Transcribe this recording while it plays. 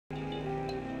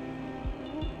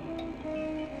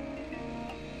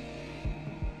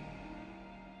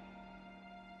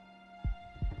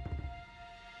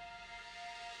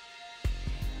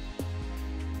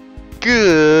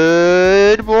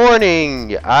Good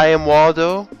morning! I am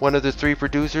Waldo, one of the 3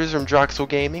 producers from Droxel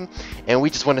Gaming, and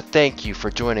we just want to thank you for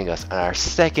joining us on our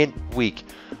second week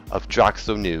of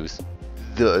Droxel News.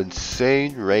 The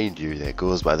insane reindeer that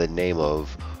goes by the name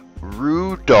of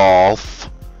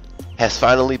Rudolph has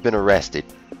finally been arrested.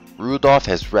 Rudolph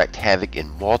has wreaked havoc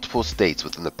in multiple states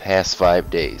within the past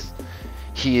 5 days.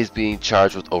 He is being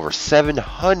charged with over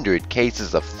 700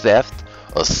 cases of theft,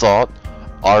 assault,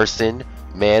 arson,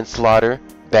 manslaughter,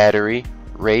 battery,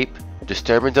 rape,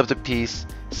 disturbance of the peace,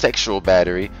 sexual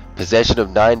battery, possession of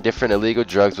 9 different illegal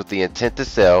drugs with the intent to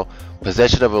sell,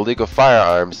 possession of illegal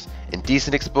firearms,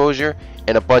 indecent exposure,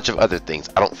 and a bunch of other things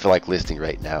I don't feel like listing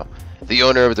right now. The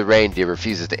owner of the reindeer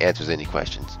refuses to answer any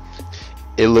questions.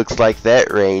 It looks like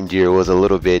that reindeer was a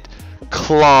little bit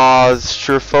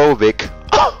claustrophobic.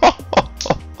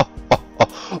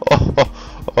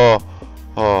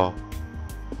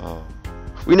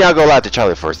 We now go live to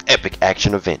Charlie for his epic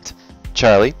action event.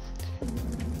 Charlie,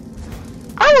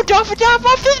 I will jump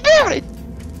off this building.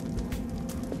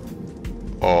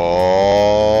 Oh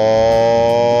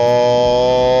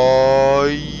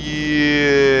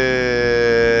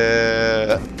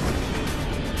yeah!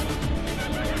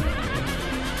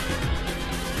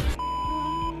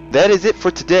 That is it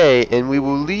for today, and we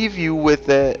will leave you with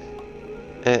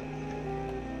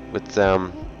what's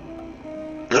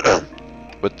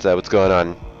going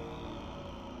on?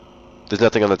 There's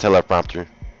nothing on the teleprompter.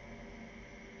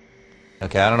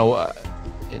 Okay, I don't know.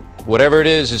 Whatever it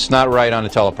is, it's not right on the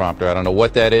teleprompter. I don't know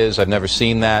what that is. I've never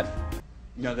seen that.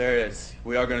 No, there is.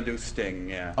 We are going to do Sting,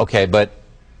 yeah. Okay, but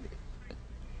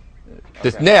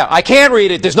yeah, I can't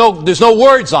read it. There's no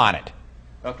words on it.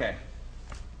 Okay.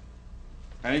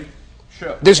 Ready?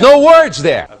 Sure. There's no words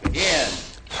there. Okay. In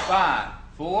 5,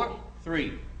 4,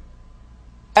 3.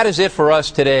 That is it for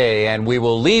us today, and we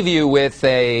will leave you with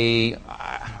a.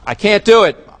 I can't do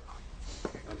it.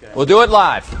 Okay. We'll do it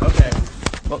live. Okay.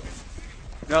 Well,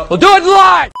 no. We'll do it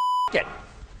live. It.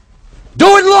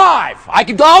 Do it live.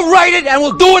 I'll write it, and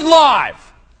we'll do it live.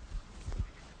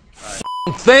 Right.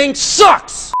 Thing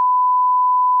sucks.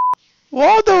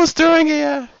 Waldo's throwing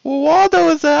I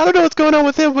don't know what's going on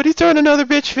with him, but he's throwing another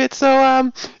bitch fit.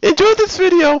 So enjoy this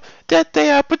video that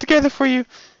they put together for you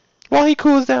while he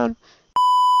cools down.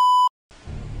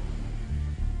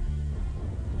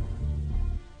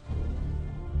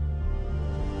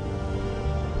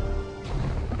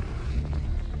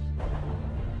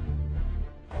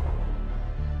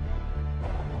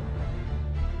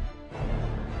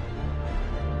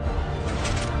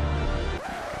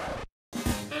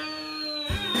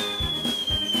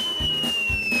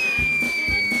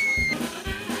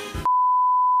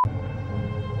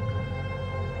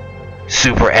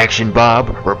 Super Action Bob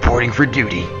reporting for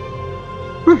duty.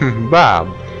 Bob,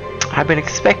 I've been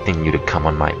expecting you to come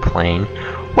on my plane.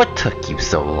 What took you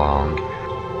so long?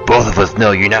 Both of us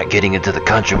know you're not getting into the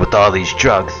country with all these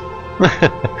drugs.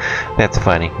 That's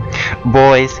funny.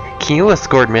 Boys, can you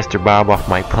escort Mr. Bob off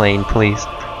my plane, please?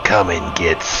 Come and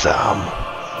get some.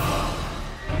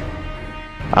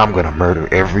 I'm gonna murder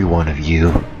every one of you.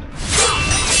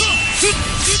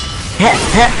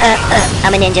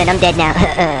 I'm a ninja and I'm dead now.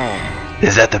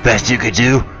 Is that the best you could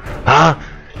do? Huh?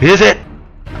 Is it?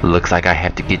 Looks like I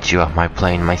have to get you off my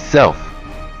plane myself.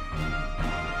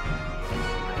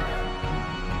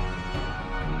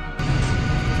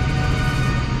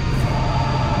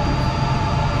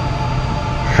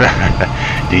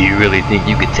 Do you really think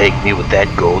you could take me with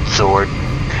that gold sword?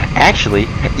 Actually,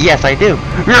 yes I do.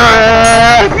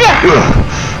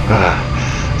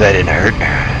 That didn't hurt.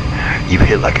 You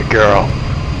hit like a girl.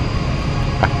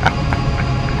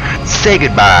 Say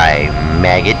goodbye,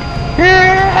 maggot.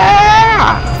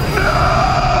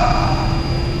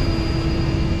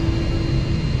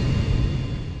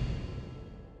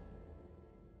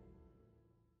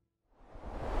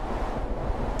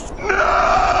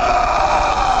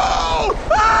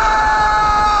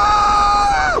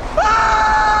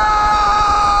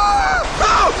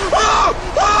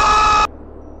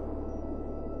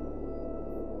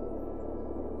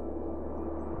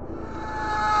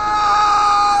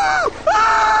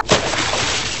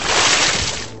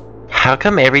 How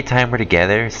come every time we're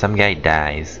together, some guy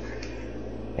dies?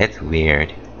 It's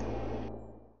weird.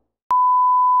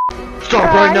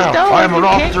 Stop right now! I am an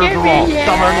officer of the law!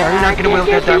 Stop right now! You're not getting away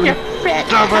with that, damn it!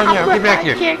 Stop right now! Get back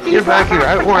here! Get back here!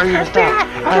 I order you to stop!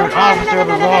 I'm an officer of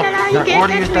the law! I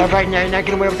order you to stop right now! You're not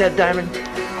getting away with that, diamond!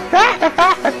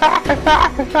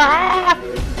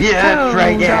 Yeah, that's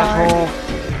right, asshole!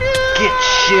 Get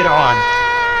shit on!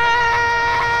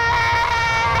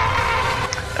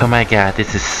 Oh my god,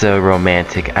 this is so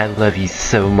romantic. I love you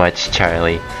so much,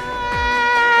 Charlie.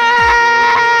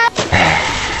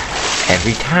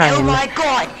 Every time. Oh my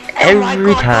god! Oh Every my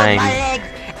god, time. my legs!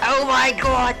 Oh my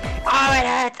god! Oh, it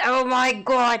hurts! Oh my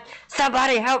god!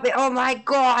 Somebody help me! Oh my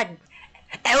god!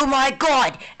 Oh my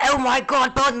god! Oh my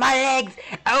god! Both my legs!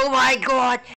 Oh my god!